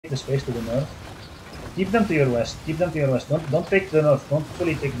the space to the north. Keep them to your west. Keep them to your west. Don't take the north. Don't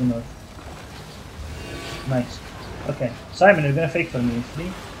fully take the north. Nice. Okay. Simon, you're gonna fake for me.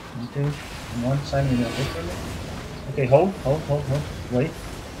 3, 2, 1. Simon, you're gonna fake for me. Okay, hold. Wait.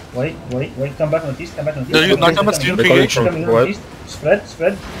 Come back northeast. Come back northeast. No, you're not coming to northeast.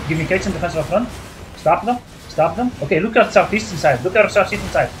 Spread. Give me kites in defense up front. Stop them. Okay, look at southeast inside. In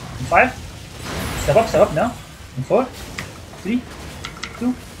 5. Step up now. In 4, 3,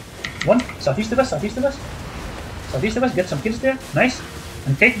 2, 1. Southeast of us. Get some kills there. Nice.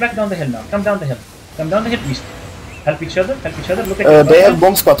 And Kate back down the hill now. Come down the hill east. Help each other. Look at they have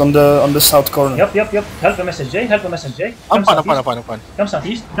bomb spot on the south corner. Yep. Help a MSJ. I'm fine. Come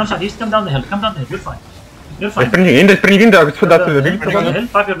southeast. Come down the hill. You're fine. They're sprinting in there. It's that the hill.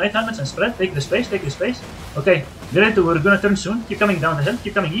 Pop your night helmets and spread. Take the space. Okay. We're gonna turn soon. Keep coming down the hill.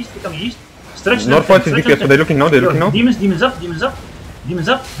 Keep coming east. Stretch them. Northwest is DPS, so they're looking now. Demons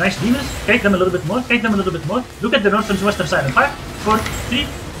up. Nice demons. Kite them a little bit more. Look at the north and western side. In 5, 4, 3,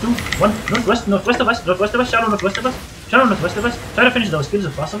 2, 1. Northwest of us. Shallow northwest of us. Try to finish those kills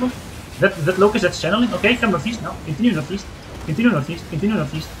if possible. That locust that's channeling. Okay, come northeast now. Continue northeast. Continue northeast.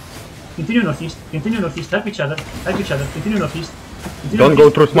 Help each other. Continue northeast. Don't go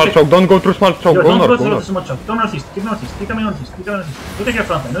through small choke. Don't go through the small choke. Go northeast. Keep coming northeast. Look at your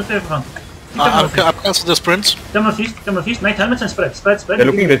front line. I'm cancel the sprints. Come northeast. Night helmets and spread. They're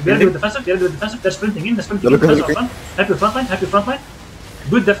looking defensive. They're sprinting in. Help your front line.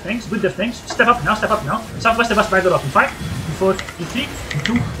 Good def tanks. Step up now. Southwest of us by the rock. In 5, 4, 3,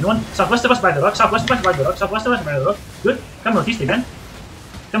 2, 1. Southwest of us by the rock. Good. Come northeast again.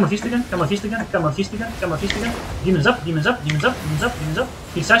 Demons up. Heal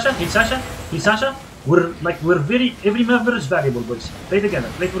Sasha. Every member is valuable, boys. Play together.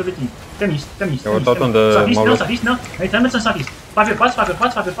 Play for the team. Come east. Southeast now. Night helmets and southeast. Pop your pots.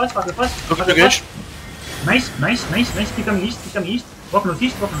 Look at the gauge. Nice. Keep coming east. Walk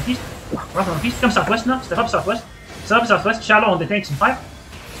northeast. Come southwest now. Step up southwest. Shallow on the tanks in 5,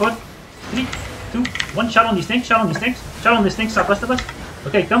 4, 3, 2, 1. Shallow on these tanks. Southwest of us.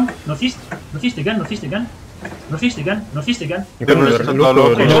 Okay, come northeast again. Walking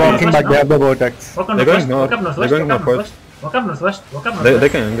back, they have the vortex. Walk up northwest. They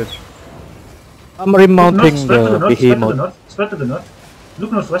can engage. I'm remounting the behemoth. Spread to the north.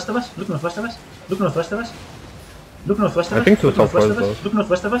 Look northwest of us. I think to southwest. Look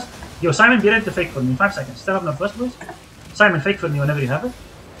northwest of us. Yo, Simon, be ready to fake for me in 5 seconds. Step up northwest, boys. Simon, fake for me whenever you have it.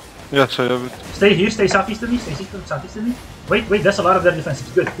 Yes, I have it. Stay here. Stay southeast of me. Wait. That's a lot of their defenses.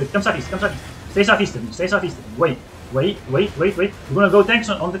 Good. Come southeast. Stay southeast of me. Wait. We're gonna go tanks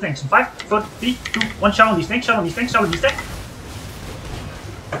on the tanks in 5, 4, 3, 2, 1. Shallow on these tanks.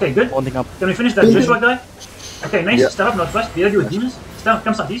 Okay, good. Can we finish that visual guy? Okay, nice. Yeah. Step up northwest. Be ready with demons.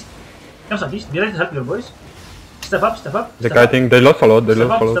 Come southeast. Be ready to help your boys. Step up. The guy think they lost a lot.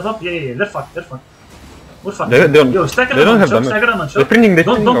 Step up. Yeah. They're fucked. We're fucked. Yo, they don't have damage. They're sprinting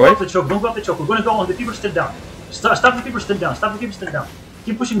Don't go away. off the choke. We're gonna go on the people still down. Stop the people still down.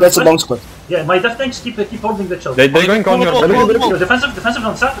 Keep pushing. That's a bomb squad. Yeah, my def tanks keep holding the choke. They're going on your Yo, defensive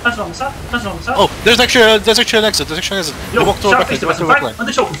on the south. Oh, there's actually an exit. Yo, walk sharp to face the to back on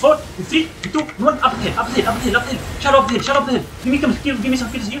the choke. In 4, 3, 2, 1. Up the hill. Shallow up the hill. Give me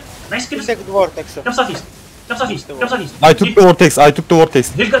some kills here. Nice kills. Come southeast. I took the vortex.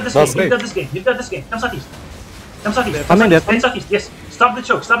 He'll got this game. Come southeast. Stay southeast. Yes. Stop the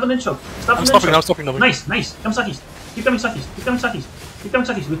choke. Stop the choke. I'm stopping. Nice. Come southeast. Keep coming southeast. We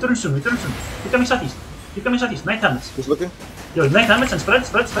turn soon. Keep coming southeast. Night helmets. Who's looking? Yo, night helmets and spread.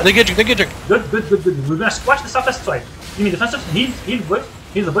 They're engaging. Good. We're gonna squash the southwest side. Give me defensive. Heal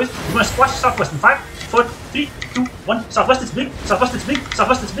the boys. We're gonna squash southwest in 5, 4, 3, 2, 1. Southwest is big.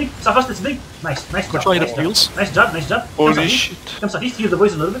 Nice. Controlling the fields. Nice job. Holy shit. Come southeast. Heal the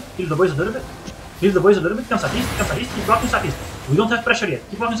boys a little bit. Come southeast. Keep walking southeast. We don't have pressure yet.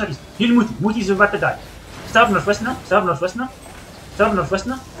 Keep walking southeast. Heal Muti. Muti is about to die. Step up northwest now.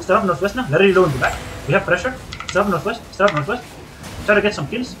 Very low in the back. We have pressure. Step up northwest. Try to get some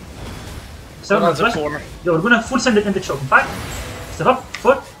kills. Step up northwest. Yo, we're gonna full send it in the choke. 5. Step up.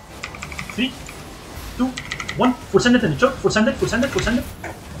 4, 3, 2, 1. Full send it in the choke. Full send it.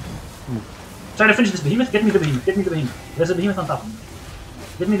 Try to finish this behemoth. Get me the behemoth. There's a behemoth on top of me.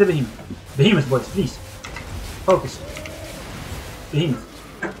 Get me the behemoth, boys, please. Focus. Behemoth.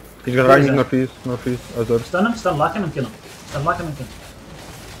 He's gonna run northeast. Stun, lock him and kill him.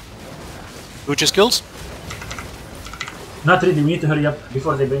 Which is kills? Not really, we need to hurry up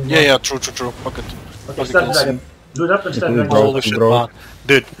before they bring Yeah, true. Okay, start dragon. Loot up and start dragon. Holy shit, man.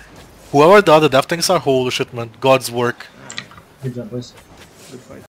 Dude, whoever the other death tanks are, holy shit, man. God's work. Good job, boys. Good fight.